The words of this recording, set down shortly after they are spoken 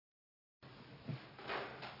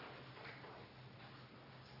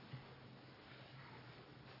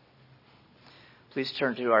Please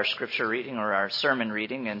turn to our scripture reading or our sermon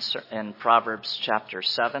reading in Proverbs chapter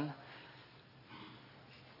 7.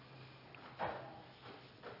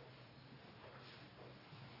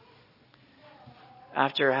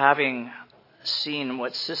 After having seen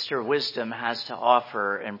what Sister Wisdom has to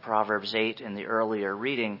offer in Proverbs 8 in the earlier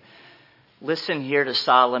reading, listen here to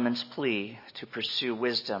Solomon's plea to pursue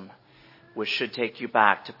wisdom, which should take you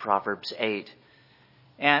back to Proverbs 8.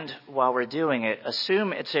 And while we're doing it,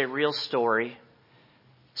 assume it's a real story,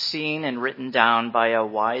 seen and written down by a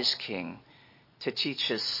wise king to teach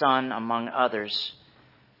his son, among others.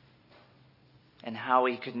 And how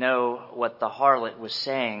he could know what the harlot was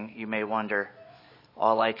saying, you may wonder.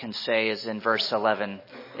 All I can say is in verse 11,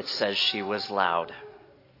 it says she was loud.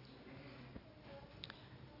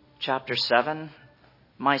 Chapter 7,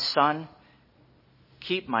 my son,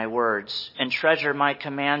 keep my words and treasure my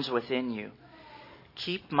commands within you.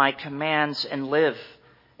 Keep my commands and live,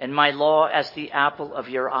 and my law as the apple of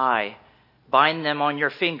your eye. Bind them on your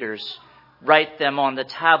fingers. Write them on the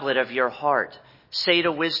tablet of your heart. Say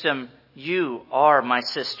to wisdom, you are my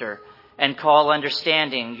sister, and call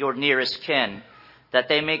understanding your nearest kin, that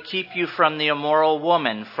they may keep you from the immoral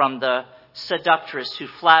woman, from the seductress who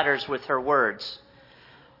flatters with her words.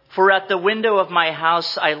 For at the window of my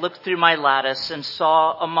house I looked through my lattice and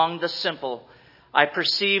saw among the simple, I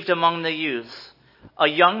perceived among the youth, a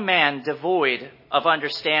young man devoid of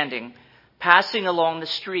understanding, passing along the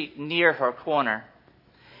street near her corner.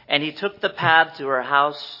 And he took the path to her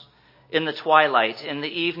house in the twilight, in the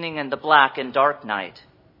evening, and the black and dark night.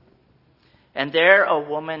 And there a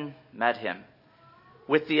woman met him,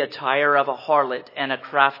 with the attire of a harlot and a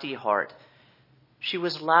crafty heart. She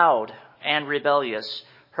was loud and rebellious.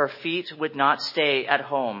 Her feet would not stay at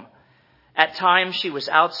home. At times she was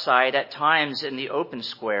outside, at times in the open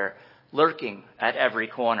square, lurking at every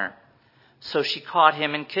corner. So she caught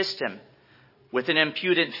him and kissed him. With an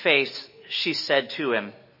impudent face, she said to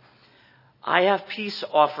him, I have peace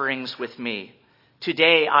offerings with me.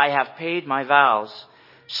 Today I have paid my vows.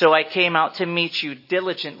 So I came out to meet you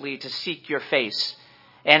diligently to seek your face.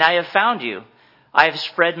 And I have found you. I have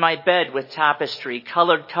spread my bed with tapestry,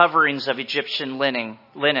 colored coverings of Egyptian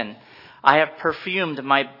linen. I have perfumed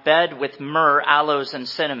my bed with myrrh, aloes, and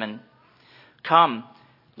cinnamon. Come,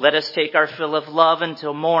 let us take our fill of love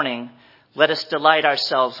until morning. Let us delight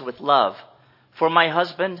ourselves with love. For my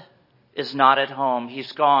husband is not at home.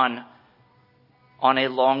 He's gone on a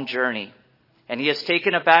long journey. And he has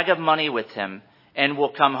taken a bag of money with him and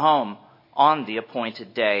will come home on the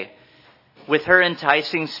appointed day. With her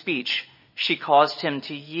enticing speech, she caused him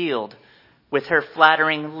to yield. With her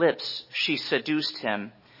flattering lips, she seduced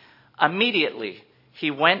him. Immediately, he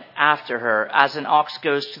went after her as an ox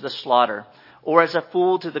goes to the slaughter, or as a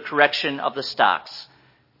fool to the correction of the stocks,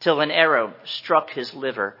 till an arrow struck his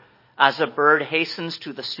liver. As a bird hastens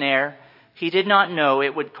to the snare, he did not know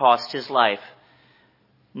it would cost his life.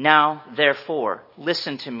 Now, therefore,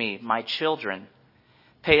 listen to me, my children.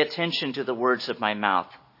 Pay attention to the words of my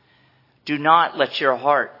mouth. Do not let your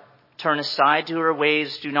heart turn aside to her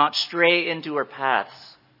ways. Do not stray into her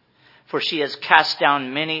paths. For she has cast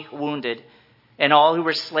down many wounded, and all who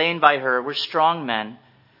were slain by her were strong men.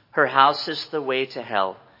 Her house is the way to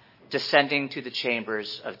hell, descending to the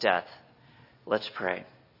chambers of death. Let's pray.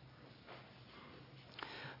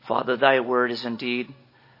 Father, thy word is indeed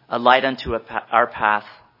a light unto our path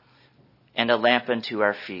and a lamp unto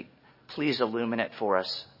our feet. Please illumine it for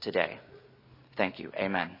us today. Thank you.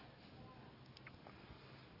 Amen.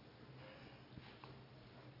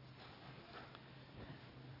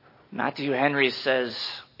 Matthew Henry says,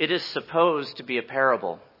 it is supposed to be a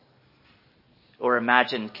parable or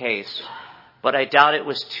imagined case, but I doubt it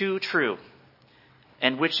was too true.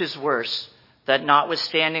 And which is worse, that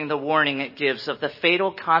notwithstanding the warning it gives of the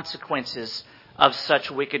fatal consequences of such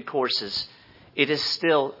wicked courses, it is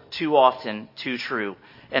still too often too true.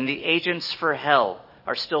 And the agents for hell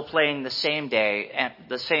are still playing the same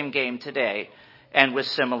game today, and with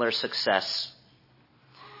similar success.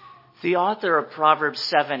 The author of Proverbs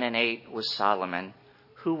 7 and 8 was Solomon.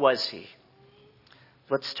 Who was he?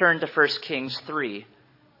 Let's turn to 1 Kings 3,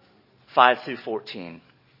 5 through 14.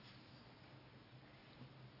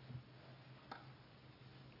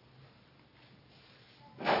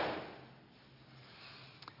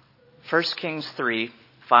 First Kings 3,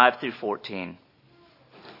 5 through 14.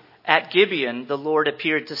 At Gibeon, the Lord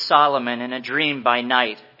appeared to Solomon in a dream by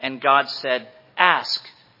night, and God said, Ask,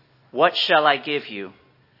 what shall I give you?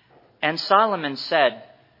 And Solomon said,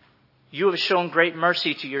 You have shown great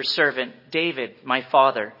mercy to your servant David, my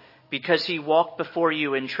father, because he walked before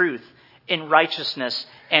you in truth, in righteousness,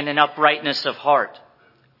 and in uprightness of heart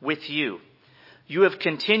with you. You have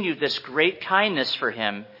continued this great kindness for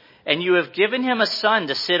him, and you have given him a son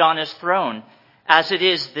to sit on his throne, as it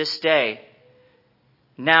is this day.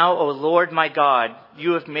 Now, O Lord my God,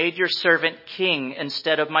 you have made your servant king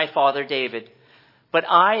instead of my father David. But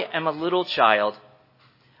I am a little child.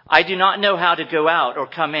 I do not know how to go out or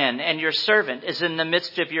come in, and your servant is in the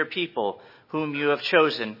midst of your people, whom you have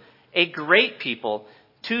chosen, a great people,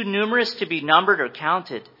 too numerous to be numbered or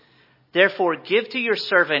counted. Therefore give to your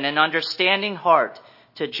servant an understanding heart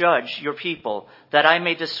to judge your people, that I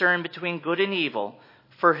may discern between good and evil.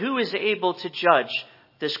 For who is able to judge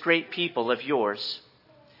this great people of yours?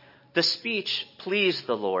 The speech pleased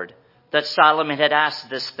the Lord, that Solomon had asked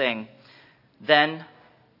this thing. Then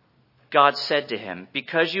God said to him,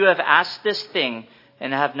 because you have asked this thing,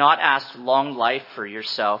 and have not asked long life for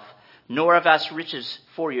yourself, nor have asked riches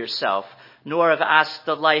for yourself, nor have asked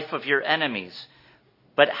the life of your enemies,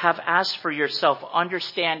 but have asked for yourself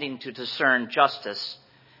understanding to discern justice,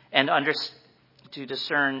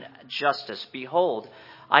 behold,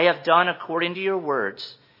 I have done according to your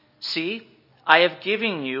words. See, I have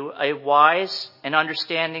given you a wise and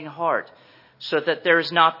understanding heart, so that there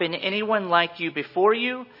has not been anyone like you before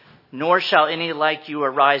you, nor shall any like you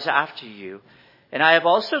arise after you. And I have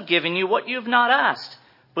also given you what you have not asked,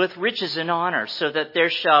 both riches and honor, so that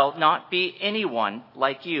there shall not be anyone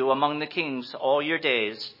like you among the kings all your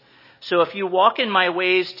days. So if you walk in my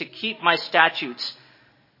ways to keep my statutes,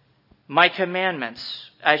 my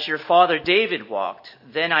commandments, as your father David walked,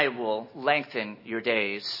 then I will lengthen your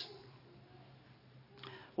days.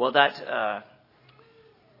 Well, that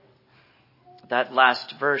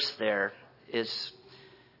last verse there is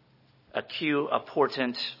a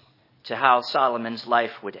portent to how Solomon's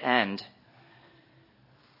life would end.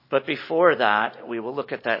 But before that, we will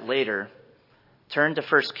look at that later. Turn to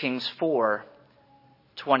 1 Kings 4,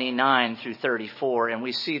 29 through 34, and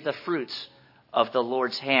we see the fruits of the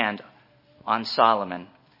Lord's hand on Solomon,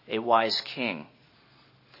 a wise king.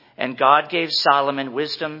 And God gave Solomon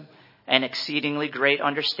wisdom and exceedingly great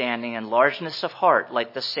understanding and largeness of heart,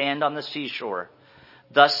 like the sand on the seashore.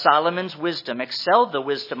 Thus Solomon's wisdom excelled the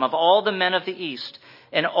wisdom of all the men of the East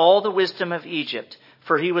and all the wisdom of Egypt,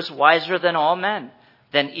 for he was wiser than all men,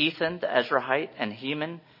 than Ethan the Ezrahite, and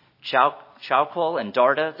Heman, Chalcol, and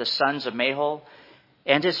Darda, the sons of Mahol.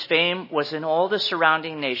 And his fame was in all the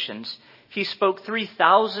surrounding nations. He spoke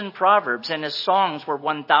 3,000 proverbs, and his songs were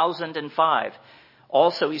 1,005.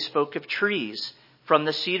 Also he spoke of trees, from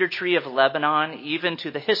the cedar tree of Lebanon, even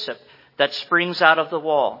to the hyssop that springs out of the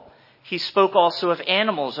wall. He spoke also of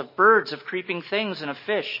animals, of birds, of creeping things, and of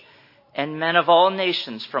fish. And men of all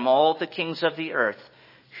nations from all the kings of the earth,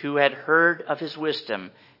 who had heard of his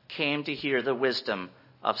wisdom, came to hear the wisdom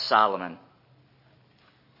of Solomon.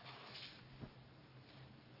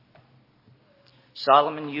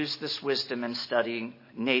 Solomon used this wisdom in studying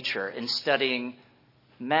nature, in studying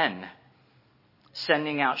men,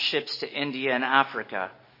 sending out ships to India and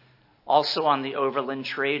Africa, also on the overland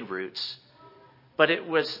trade routes. But it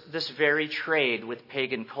was this very trade with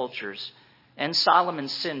pagan cultures, and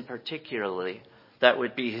Solomon's sin particularly, that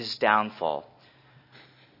would be his downfall.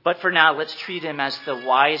 But for now, let's treat him as the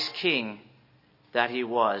wise king that he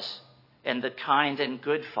was, and the kind and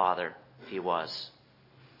good father he was.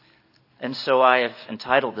 And so I have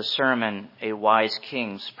entitled the sermon, A Wise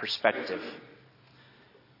King's Perspective.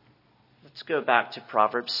 Let's go back to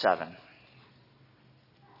Proverbs 7.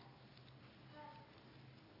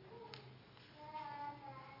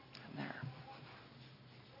 There.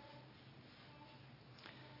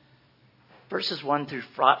 Verses 1 through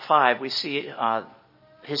 5, we see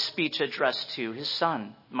his speech addressed to his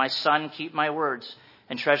son. My son, keep my words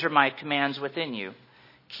and treasure my commands within you.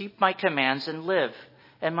 Keep my commands and live.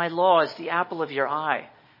 And my law is the apple of your eye.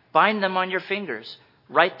 Bind them on your fingers.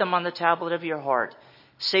 Write them on the tablet of your heart.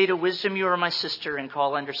 Say to wisdom, you are my sister, and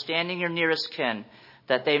call understanding your nearest kin,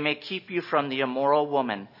 that they may keep you from the immoral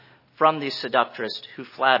woman, from the seductress who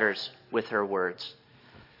flatters with her words.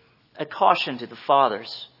 A caution to the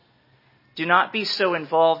fathers. Do not be so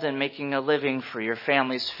involved in making a living for your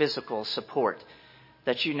family's physical support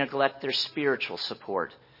that you neglect their spiritual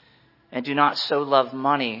support. And do not so love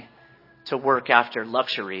money to work after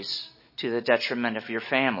luxuries to the detriment of your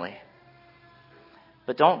family.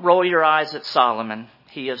 But don't roll your eyes at Solomon,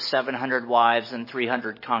 he of 700 wives and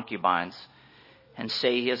 300 concubines, and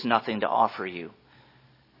say he has nothing to offer you.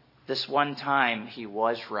 This one time he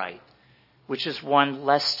was right, which is one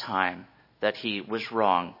less time that he was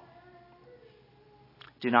wrong.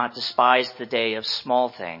 Do not despise the day of small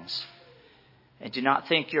things, and do not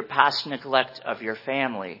think your past neglect of your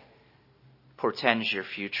family portends your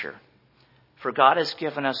future. For God has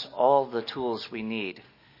given us all the tools we need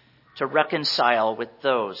to reconcile with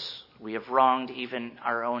those we have wronged, even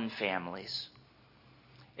our own families.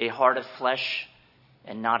 A heart of flesh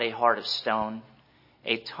and not a heart of stone,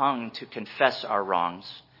 a tongue to confess our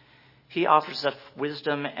wrongs. He offers us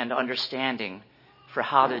wisdom and understanding for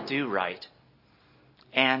how to do right.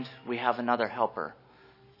 And we have another helper,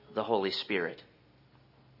 the Holy Spirit.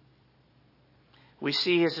 We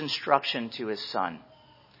see his instruction to his Son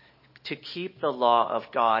to keep the law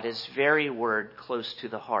of God, his very word, close to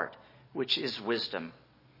the heart, which is wisdom.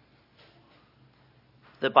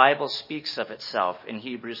 The Bible speaks of itself in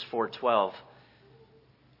Hebrews 4:12.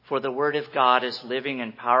 For the word of God is living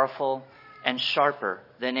and powerful and sharper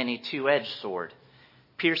than any two-edged sword,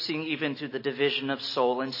 piercing even to the division of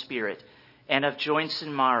soul and spirit, and of joints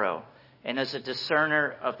and marrow, and as a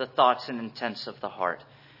discerner of the thoughts and intents of the heart.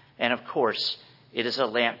 And of course, it is a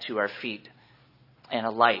lamp to our feet and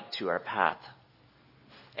a light to our path.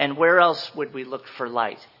 And where else would we look for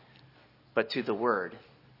light but to the Word,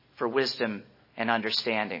 for wisdom and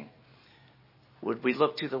understanding? Would we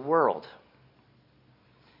look to the world?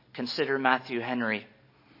 Consider Matthew Henry.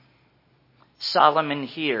 Solomon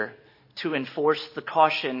here, to enforce the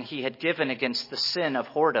caution he had given against the sin of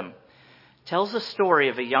whoredom, tells a story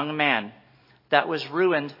of a young man that was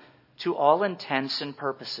ruined to all intents and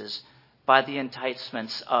purposes by the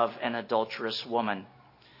enticements of an adulterous woman.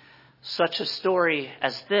 Such a story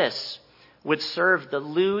as this would serve the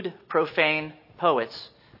lewd, profane poets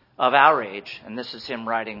of our age, and this is him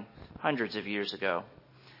writing hundreds of years ago,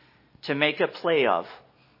 to make a play of,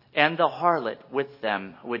 and the harlot with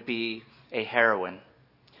them would be a heroine.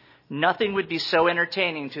 Nothing would be so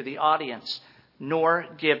entertaining to the audience, nor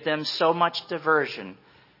give them so much diversion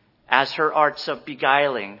as her arts of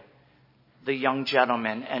beguiling the young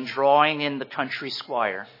gentleman and drawing in the country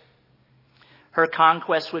squire. Her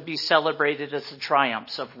conquest would be celebrated as the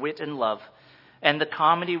triumphs of wit and love, and the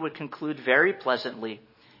comedy would conclude very pleasantly,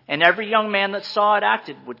 and every young man that saw it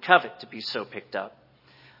acted would covet to be so picked up.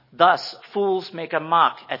 Thus, fools make a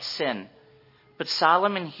mock at sin, but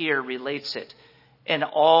Solomon here relates it, and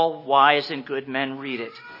all wise and good men read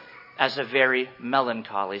it as a very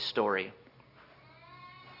melancholy story.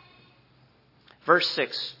 Verse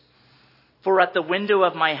 6, for at the window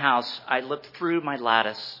of my house I looked through my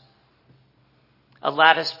lattice. A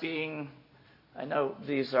lattice being, I know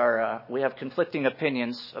these are, we have conflicting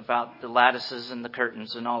opinions about the lattices and the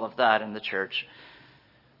curtains and all of that in the church.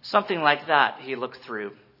 Something like that he looked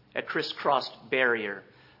through, a crisscrossed barrier,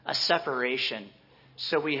 a separation.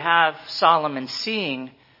 So we have Solomon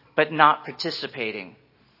seeing but not participating,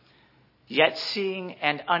 yet seeing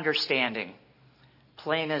and understanding,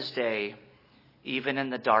 plain as day, even in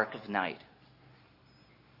the dark of night.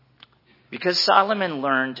 Because Solomon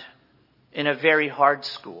learned in a very hard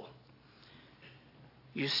school.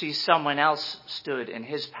 You see, someone else stood in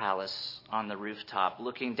his palace on the rooftop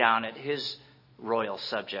looking down at his royal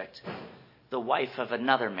subject, the wife of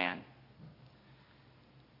another man.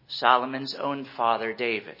 Solomon's own father,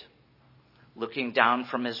 David, looking down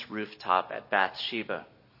from his rooftop at Bathsheba,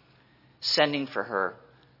 sending for her,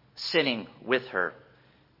 sinning with her,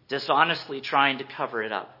 dishonestly trying to cover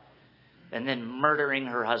it up, and then murdering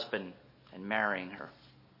her husband and marrying her.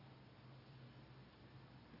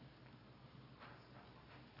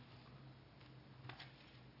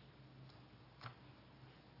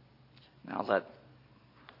 Now let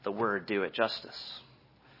the word do it justice.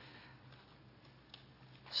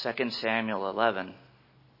 2 Samuel 11.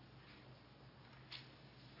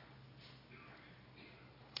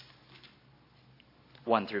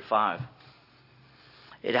 One through 5.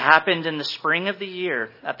 It happened in the spring of the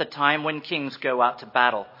year, at the time when kings go out to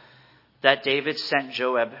battle, that David sent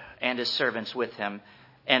Joab and his servants with him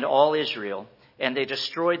and all Israel, and they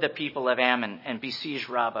destroyed the people of Ammon and besieged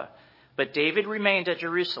Rabbah. But David remained at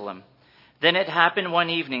Jerusalem. Then it happened one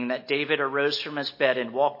evening that David arose from his bed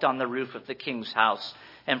and walked on the roof of the king's house.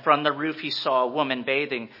 And from the roof he saw a woman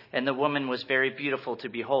bathing, and the woman was very beautiful to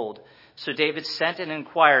behold. So David sent and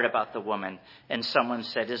inquired about the woman. And someone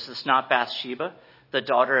said, is this not Bathsheba, the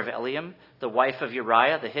daughter of Eliam, the wife of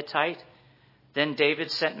Uriah the Hittite? Then David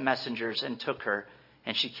sent messengers and took her,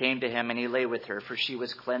 and she came to him, and he lay with her, for she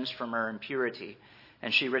was cleansed from her impurity.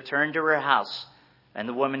 And she returned to her house, and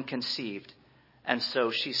the woman conceived. And so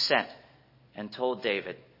she sent and told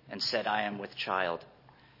David and said, I am with child,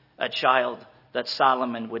 a child that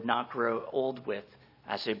Solomon would not grow old with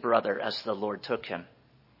as a brother, as the Lord took him.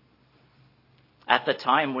 At the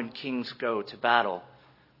time when kings go to battle,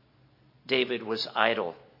 David was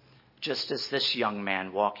idle, just as this young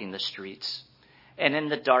man walking the streets. And in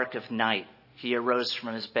the dark of night, he arose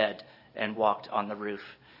from his bed and walked on the roof.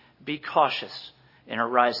 Be cautious in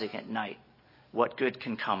arising at night, what good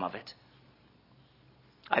can come of it.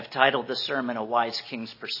 I've titled the sermon A Wise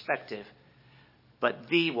King's Perspective, but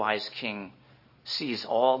the wise king sees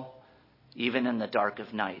all, even in the dark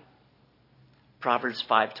of night. Proverbs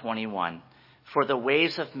 5:21, for the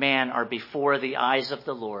ways of man are before the eyes of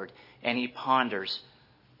the Lord, and he ponders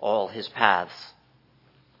all his paths.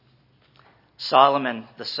 Solomon,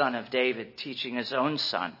 the son of David, teaching his own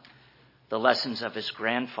son the lessons of his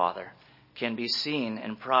grandfather, can be seen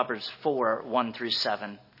in Proverbs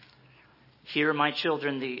 4:1-7. Hear, my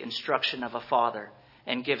children, the instruction of a father,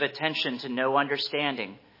 and give attention to know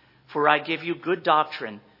understanding. For I give you good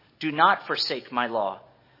doctrine. Do not forsake my law.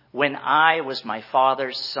 When I was my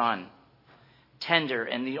father's son, tender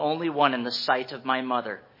and the only one in the sight of my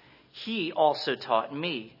mother, he also taught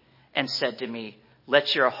me and said to me,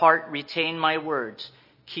 let your heart retain my words.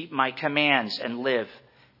 Keep my commands and live.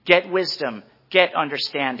 Get wisdom, get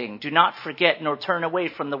understanding. Do not forget nor turn away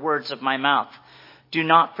from the words of my mouth. Do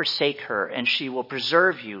not forsake her, and she will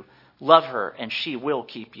preserve you. Love her, and she will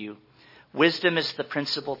keep you. Wisdom is the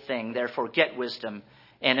principal thing. Therefore, get wisdom,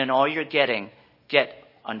 and in all you're getting, get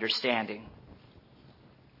understanding.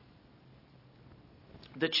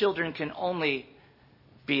 The children can only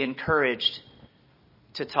be encouraged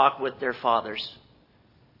to talk with their fathers,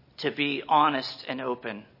 to be honest and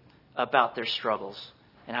open about their struggles.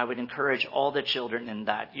 And I would encourage all the children in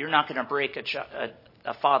that. You're not going to break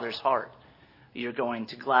a father's heart. You're going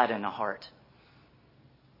to gladden a heart.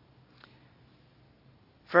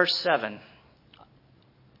 Verse 7.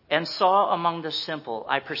 And saw among the simple,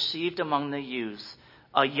 I perceived among the youths,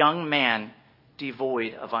 a young man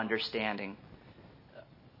devoid of understanding.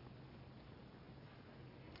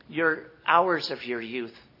 Your hours of your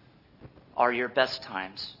youth are your best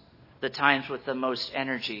times, the times with the most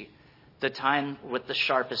energy, the time with the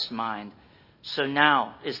sharpest mind. So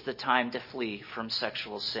now is the time to flee from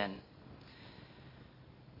sexual sin.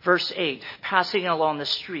 Verse 8, passing along the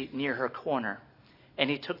street near her corner, and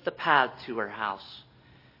he took the path to her house.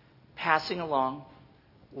 Passing along,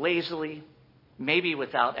 lazily, maybe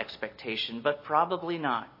without expectation, but probably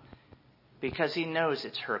not, because he knows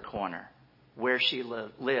it's her corner, where she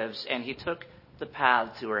lives, and he took the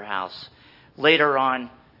path to her house. Later on,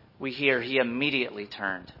 we hear he immediately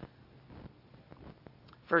turned.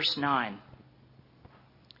 Verse 9,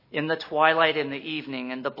 in the twilight, in the evening,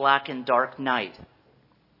 in the black and dark night.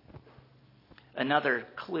 Another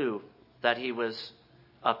clue that he was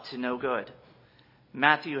up to no good.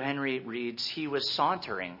 Matthew Henry reads, he was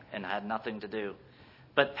sauntering and had nothing to do,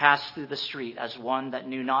 but passed through the street as one that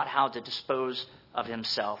knew not how to dispose of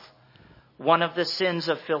himself. One of the sins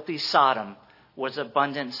of filthy Sodom was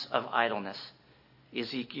abundance of idleness.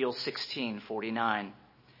 Ezekiel 16:49.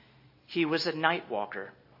 He was a night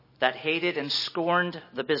walker that hated and scorned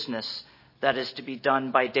the business that is to be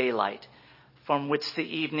done by daylight, from which the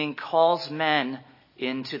evening calls men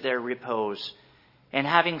into their repose. And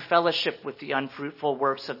having fellowship with the unfruitful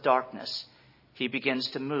works of darkness, he begins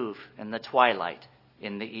to move in the twilight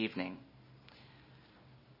in the evening.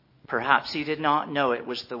 Perhaps he did not know it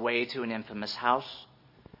was the way to an infamous house,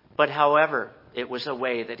 but however, it was a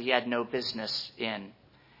way that he had no business in.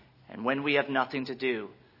 And when we have nothing to do,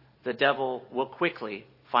 the devil will quickly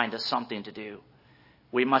find us something to do.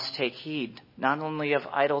 We must take heed not only of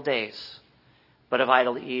idle days, but of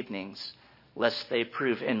idle evenings, lest they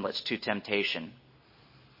prove inlets to temptation.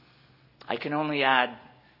 I can only add,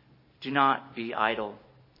 do not be idle.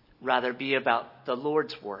 Rather be about the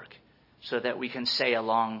Lord's work, so that we can say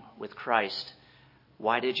along with Christ,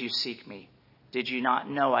 why did you seek me? Did you not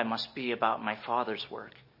know I must be about my Father's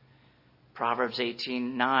work? Proverbs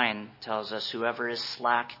 18:9 tells us, whoever is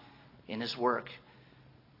slack in his work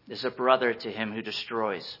is a brother to him who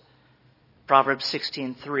destroys. Proverbs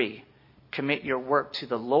 16:3, commit your work to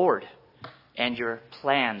the Lord, and your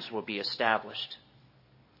plans will be established.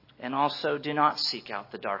 And also, do not seek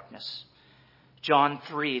out the darkness. John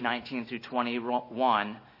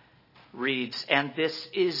 3:19-21 reads, and this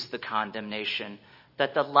is the condemnation,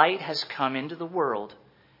 that the light has come into the world,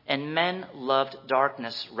 and men loved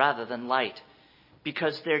darkness rather than light,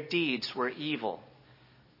 because their deeds were evil.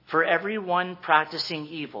 For everyone practicing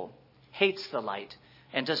evil hates the light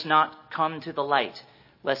and does not come to the light,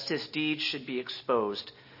 lest his deeds should be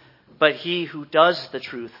exposed. But he who does the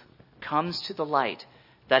truth comes to the light,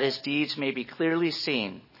 that his deeds may be clearly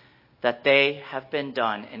seen, that they have been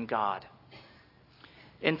done in God.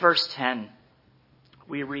 In verse 10,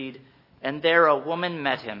 we read, and there a woman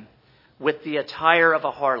met him with the attire of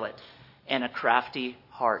a harlot and a crafty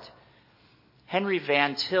heart. Henry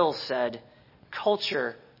Van Til said,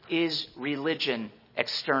 culture is religion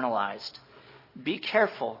externalized. Be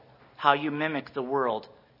careful how you mimic the world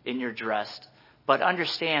in your dress, But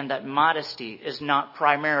understand that modesty is not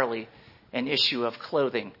primarily an issue of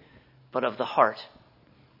clothing, but of the heart.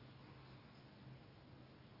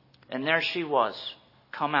 And there she was,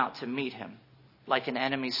 come out to meet him, like an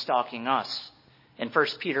enemy stalking us. In 1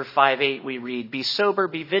 Peter 5:8 we read, "Be sober,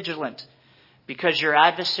 be vigilant, because your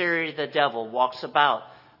adversary the devil walks about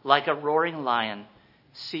like a roaring lion,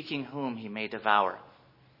 seeking whom he may devour."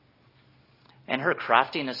 And her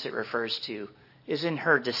craftiness it refers to is in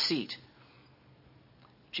her deceit.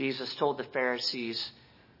 Jesus told the Pharisees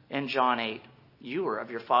in John 8, "You are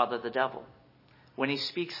of your father the devil. When he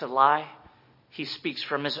speaks a lie, he speaks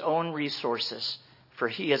from his own resources, for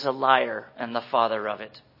he is a liar and the father of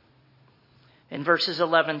it." In verses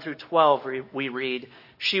 11 through 12, we read,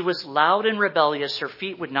 "She was loud and rebellious. Her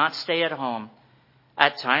feet would not stay at home.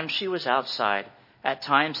 At times she was outside, at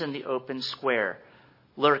times in the open square,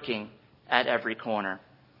 lurking at every corner."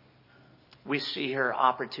 We see her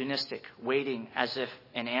opportunistic, waiting as if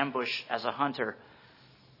in ambush as a hunter.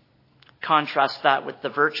 Contrast that with the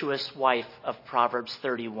virtuous wife of Proverbs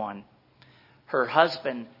 31. Her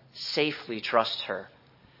husband safely trusts her.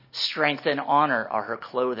 Strength and honor are her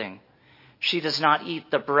clothing. She does not eat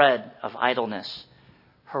the bread of idleness.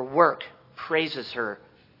 Her work praises her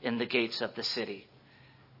in the gates of the city,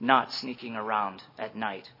 not sneaking around at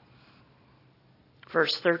night.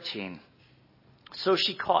 Verse 13. "So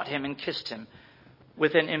she caught him and kissed him.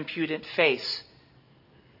 With an impudent face,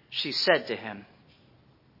 she said to him."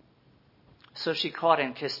 So she caught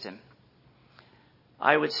and kissed him.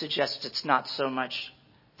 I would suggest it's not so much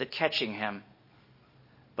the catching him,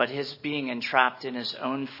 but his being entrapped in his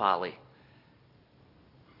own folly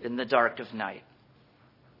in the dark of night.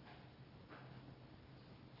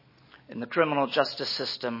 In the criminal justice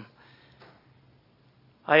system,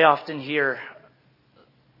 I often hear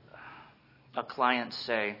a client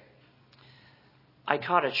say, "I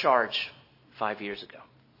caught a charge 5 years ago."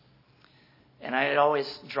 And it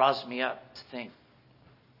always draws me up to think,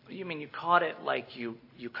 you mean you caught it like you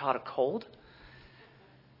caught a cold?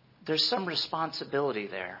 There's some responsibility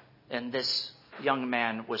there, and this young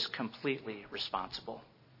man was completely responsible.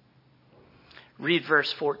 Read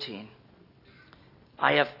verse 14.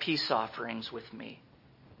 "I have peace offerings with me.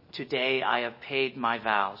 Today I have paid my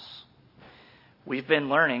vows." We've been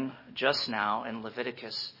learning just now in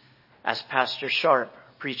Leviticus, as Pastor Sharp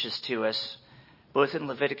preaches to us, both in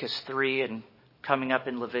Leviticus 3 and coming up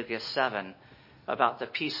in Leviticus 7, about the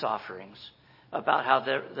peace offerings, about how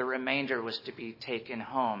the remainder was to be taken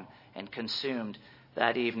home and consumed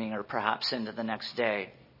that evening or perhaps into the next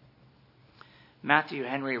day. Matthew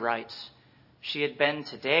Henry writes, "She had been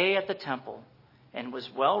today at the temple and was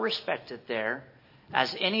well respected there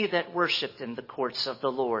as any that worshipped in the courts of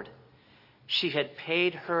the Lord. She had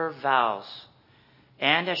paid her vows,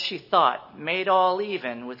 and as she thought, made all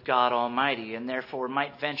even with God Almighty, and therefore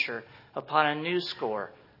might venture upon a new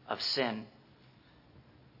score of sin."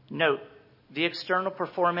 Note, the external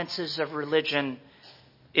performances of religion,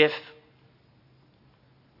 if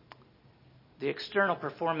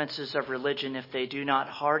they do not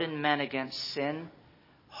harden men against sin,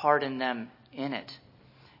 harden them in it,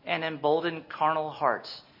 and embolden carnal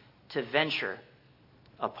hearts to venture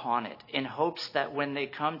upon it, in hopes that when they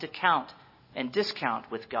come to count and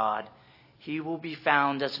discount with God, he will be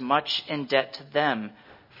found as much in debt to them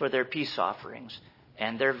for their peace offerings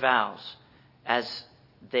and their vows as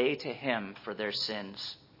they to him for their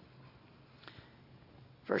sins.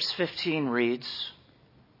 Verse 15 reads,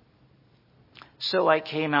 "So I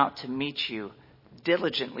came out to meet you,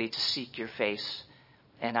 diligently to seek your face,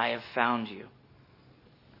 and I have found you."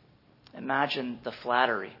 Imagine the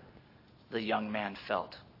flattery the young man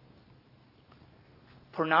felt.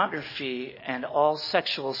 Pornography and all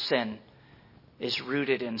sexual sin is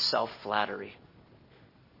rooted in self-flattery.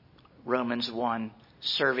 Romans 1,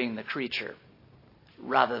 serving the creature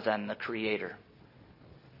rather than the creator.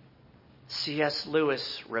 C.S.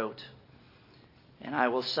 Lewis wrote, and I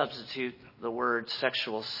will substitute the word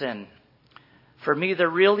sexual sin. "For me, the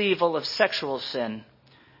real evil of sexual sin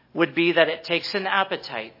would be that it takes an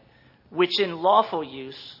appetite which in lawful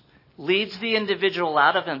use leads the individual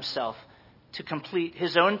out of himself to complete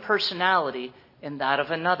his own personality in that of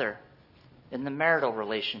another in the marital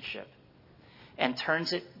relationship, and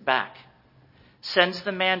turns it back, sends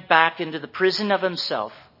the man back into the prison of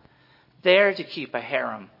himself, there to keep a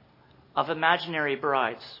harem of imaginary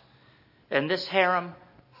brides. And this harem,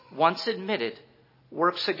 once admitted,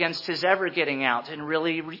 works against his ever getting out and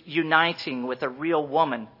really uniting with a real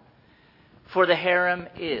woman. For the harem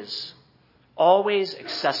is always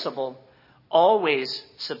accessible, always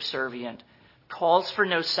subservient, calls for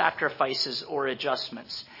no sacrifices or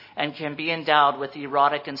adjustments, and can be endowed with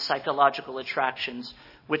erotic and psychological attractions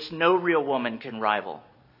which no real woman can rival.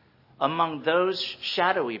 Among those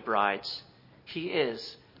shadowy brides, he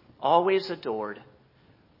is always adored,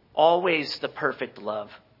 always the perfect love.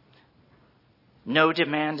 No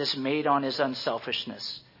demand is made on his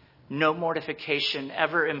unselfishness, no mortification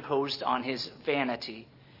ever imposed on his vanity.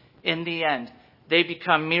 In the end, they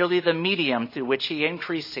become merely the medium through which he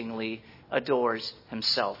increasingly adores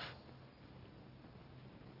himself.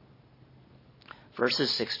 Verses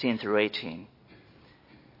 16 through 18.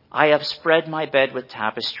 I have spread my bed with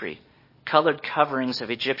tapestry, colored coverings of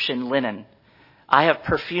Egyptian linen. I have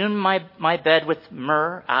perfumed my bed with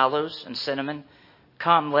myrrh, aloes, and cinnamon.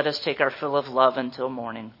 Come, let us take our fill of love until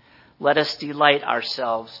morning. Let us delight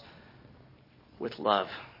ourselves with love.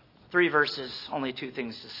 3 verses, only 2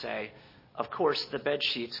 things to say. Of course, the bed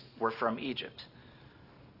sheets were from Egypt.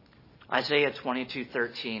 Isaiah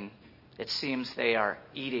 22:13, it seems they are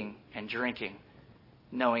eating and drinking,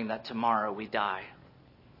 knowing that tomorrow we die.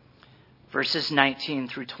 Verses 19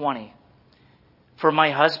 through 20. For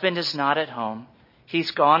my husband is not at home.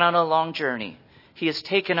 He's gone on a long journey. He has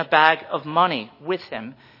taken a bag of money with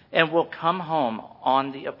him and will come home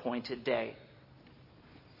on the appointed day.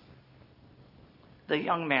 The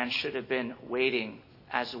young man should have been waiting,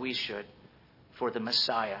 as we should, for the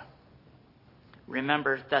Messiah.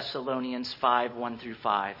 Remember Thessalonians 5:1 through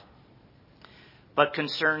 5. But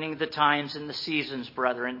concerning the times and the seasons,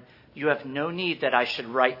 brethren, you have no need that I should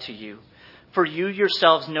write to you. For you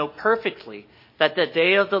yourselves know perfectly that the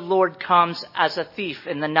day of the Lord comes as a thief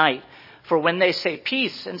in the night. For when they say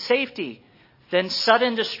peace and safety, then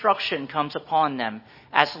sudden destruction comes upon them,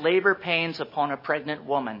 as labor pains upon a pregnant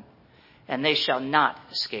woman, and they shall not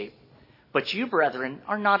escape. But you, brethren,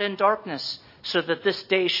 are not in darkness, so that this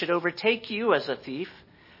day should overtake you as a thief.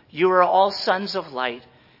 You are all sons of light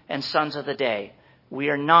and sons of the day. We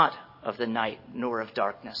are not of the night nor of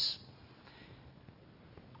darkness.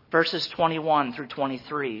 Verses 21 through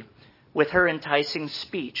 23. With her enticing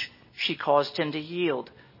speech, she caused him to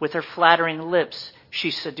yield. With her flattering lips,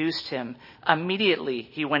 she seduced him. Immediately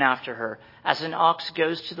he went after her, as an ox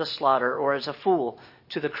goes to the slaughter, or as a fool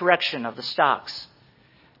to the correction of the stocks,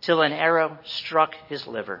 till an arrow struck his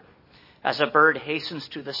liver. As a bird hastens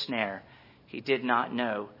to the snare, he did not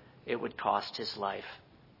know it would cost his life.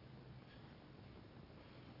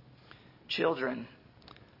 Children,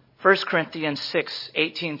 1 Corinthians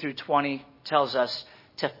 6:18 through 20 tells us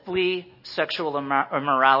to flee sexual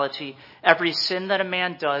immorality. Every sin that a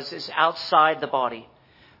man does is outside the body,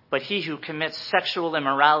 but he who commits sexual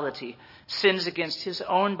immorality sins against his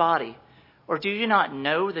own body. Or do you not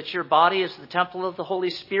know that your body is the temple of the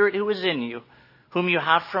Holy Spirit who is in you, whom you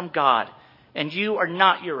have from God, and you are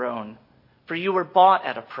not your own, for you were bought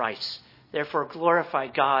at a price. Therefore glorify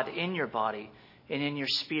God in your body and in your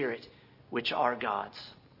spirit, which are God's.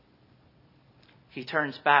 He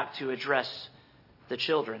turns back to address the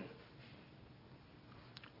children,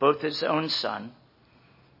 both his own son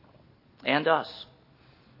and us.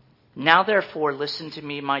 Now therefore listen to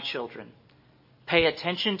me, my children. Pay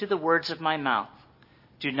attention to the words of my mouth.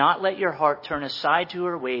 Do not let your heart turn aside to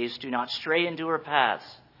her ways. Do not stray into her paths.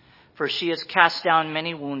 For she has cast down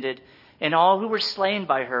many wounded, and all who were slain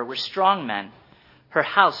by her were strong men. Her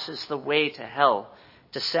house is the way to hell,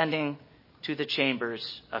 descending to the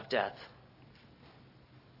chambers of death.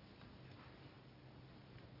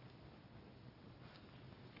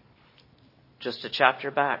 Just a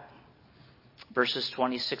chapter back, verses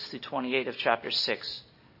 26 through 28 of chapter 6.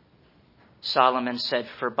 Solomon said,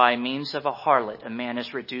 for by means of a harlot a man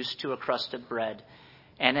is reduced to a crust of bread,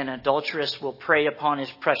 and an adulteress will prey upon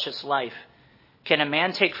his precious life. Can a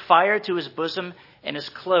man take fire to his bosom and his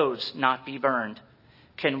clothes not be burned?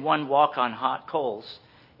 Can one walk on hot coals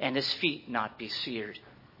and his feet not be seared?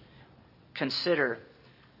 Consider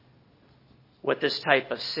what this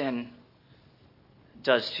type of sin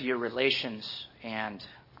does to your relations and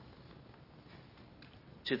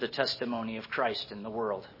to the testimony of Christ in the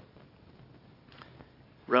world.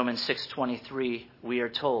 Romans 6:23, we are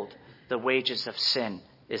told, the wages of sin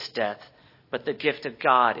is death, but the gift of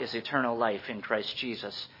God is eternal life in Christ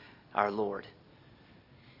Jesus, our Lord.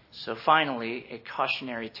 So finally, a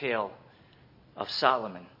cautionary tale of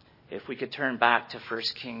Solomon. If we could turn back to 1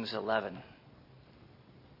 Kings 11.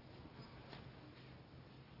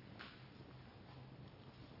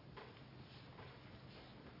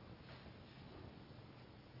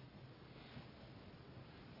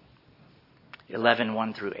 Eleven,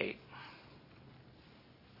 1 through 8.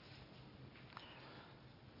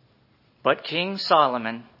 But King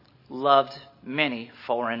Solomon loved many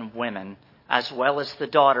foreign women, as well as the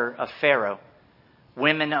daughter of Pharaoh,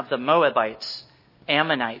 women of the Moabites,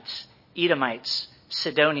 Ammonites, Edomites,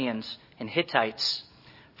 Sidonians, and Hittites,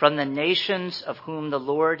 from the nations of whom the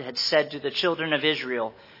Lord had said to the children of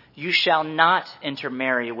Israel, you shall not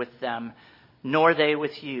intermarry with them, nor they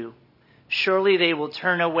with you. Surely they will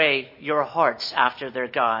turn away your hearts after their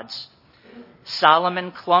gods.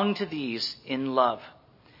 Solomon clung to these in love,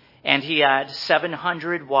 and he had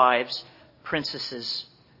 700 wives, princesses,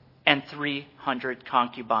 and 300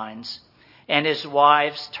 concubines. And his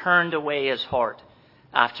wives turned away his heart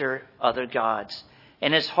after other gods.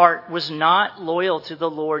 And his heart was not loyal to the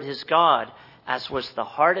Lord his God, as was the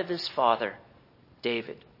heart of his father,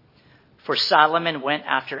 David. For Solomon went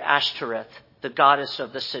after Ashtoreth, the goddess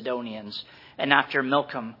of the Sidonians, and after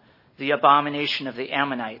Milcom, the abomination of the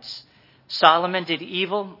Ammonites. Solomon did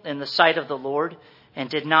evil in the sight of the Lord, and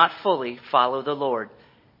did not fully follow the Lord,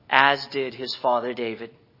 as did his father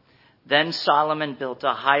David. Then Solomon built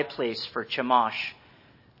a high place for Chemosh,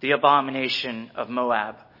 the abomination of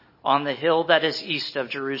Moab, on the hill that is east of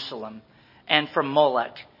Jerusalem, and for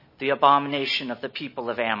Molech, the abomination of the people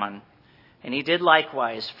of Ammon. And he did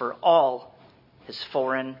likewise for all his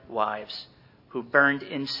foreign wives, who burned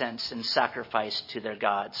incense and sacrificed to their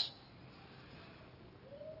gods.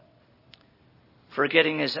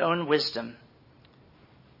 Forgetting his own wisdom,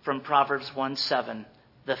 from Proverbs 1:7,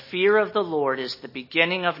 the fear of the Lord is the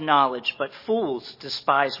beginning of knowledge, but fools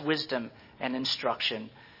despise wisdom and instruction.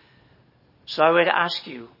 So I would ask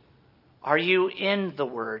you, are you in the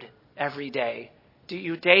Word every day? Do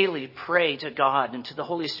you daily pray to God and to the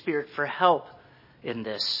Holy Spirit for help in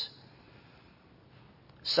this?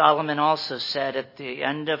 Solomon also said at the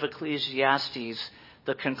end of Ecclesiastes,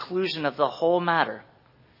 the conclusion of the whole matter,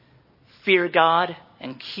 fear God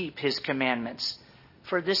and keep his commandments,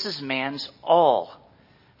 for this is man's all.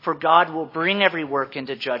 For God will bring every work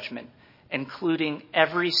into judgment, including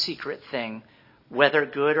every secret thing, whether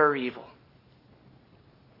good or evil.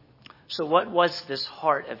 So what was this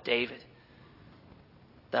heart of David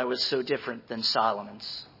that was so different than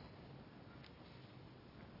Solomon's?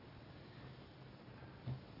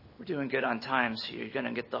 We're doing good on time, so you're going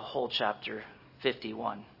to get the whole chapter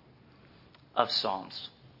 51 of Psalms.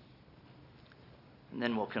 And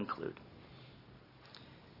then we'll conclude.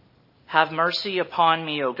 Have mercy upon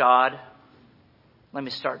me, O God. Let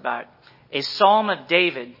me start back. A psalm of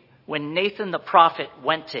David when Nathan the prophet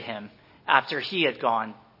went to him after he had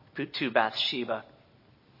gone to Bathsheba.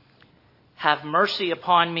 Have mercy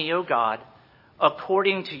upon me, O God,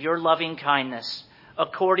 according to your loving kindness,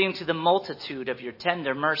 according to the multitude of your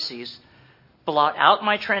tender mercies. Blot out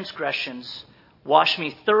my transgressions, wash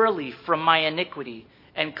me thoroughly from my iniquity,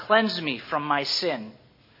 and cleanse me from my sin.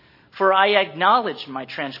 For I acknowledge my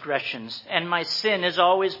transgressions, and my sin is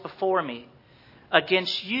always before me.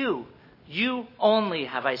 Against you, you only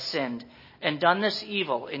have I sinned, and done this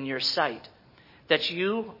evil in your sight, that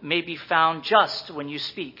you may be found just when you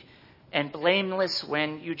speak, and blameless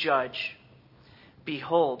when you judge.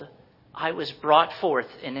 Behold, I was brought forth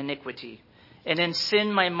in iniquity, and in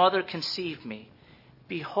sin my mother conceived me.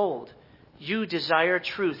 Behold, you desire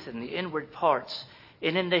truth in the inward parts,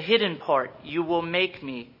 and in the hidden part you will make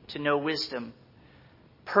me to know wisdom.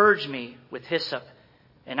 Purge me with hyssop,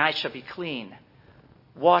 and I shall be clean.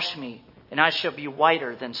 Wash me, and I shall be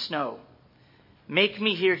whiter than snow. Make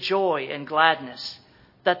me hear joy and gladness,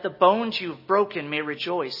 that the bones you've broken may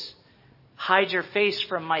rejoice. Hide your face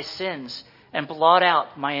from my sins, and blot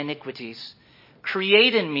out my iniquities.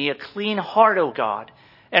 Create in me a clean heart, O God,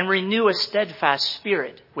 and renew a steadfast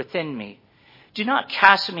spirit within me. Do not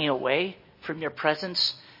cast me away from your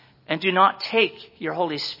presence, and do not take your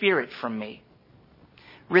Holy Spirit from me.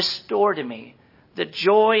 Restore to me the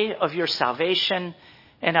joy of your salvation,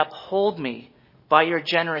 and uphold me by your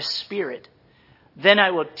generous spirit. Then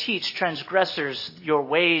I will teach transgressors your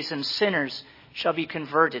ways, and sinners shall be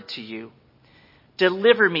converted to you.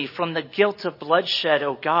 Deliver me from the guilt of bloodshed,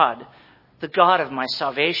 O God, the God of my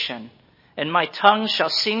salvation, and my tongue shall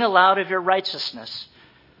sing aloud of your righteousness.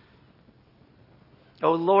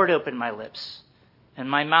 O Lord, open my lips, and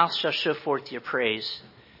my mouth shall show forth your praise.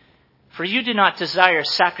 For you do not desire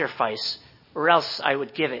sacrifice, or else I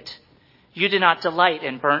would give it. You do not delight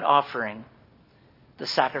in burnt offering. The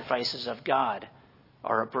sacrifices of God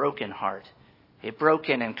are a broken heart, a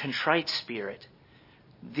broken and contrite spirit.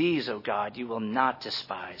 These, O God, you will not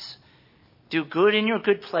despise. Do good in your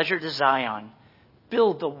good pleasure to Zion.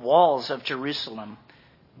 Build the walls of Jerusalem.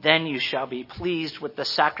 Then you shall be pleased with the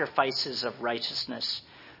sacrifices of righteousness,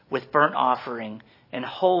 with burnt offering and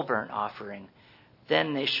whole burnt offering.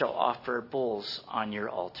 Then they shall offer bulls on your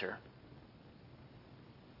altar.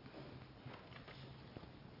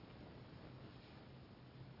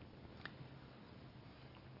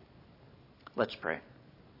 Let's pray.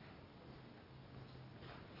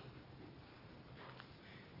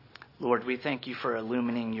 Lord, we thank you for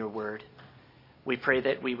illumining your word. We pray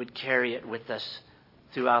that we would carry it with us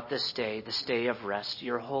throughout this day of rest,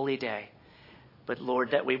 your holy day. But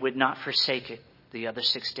Lord, that we would not forsake it the other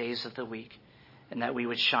 6 days of the week, and that we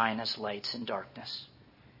would shine as lights in darkness.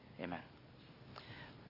 Amen.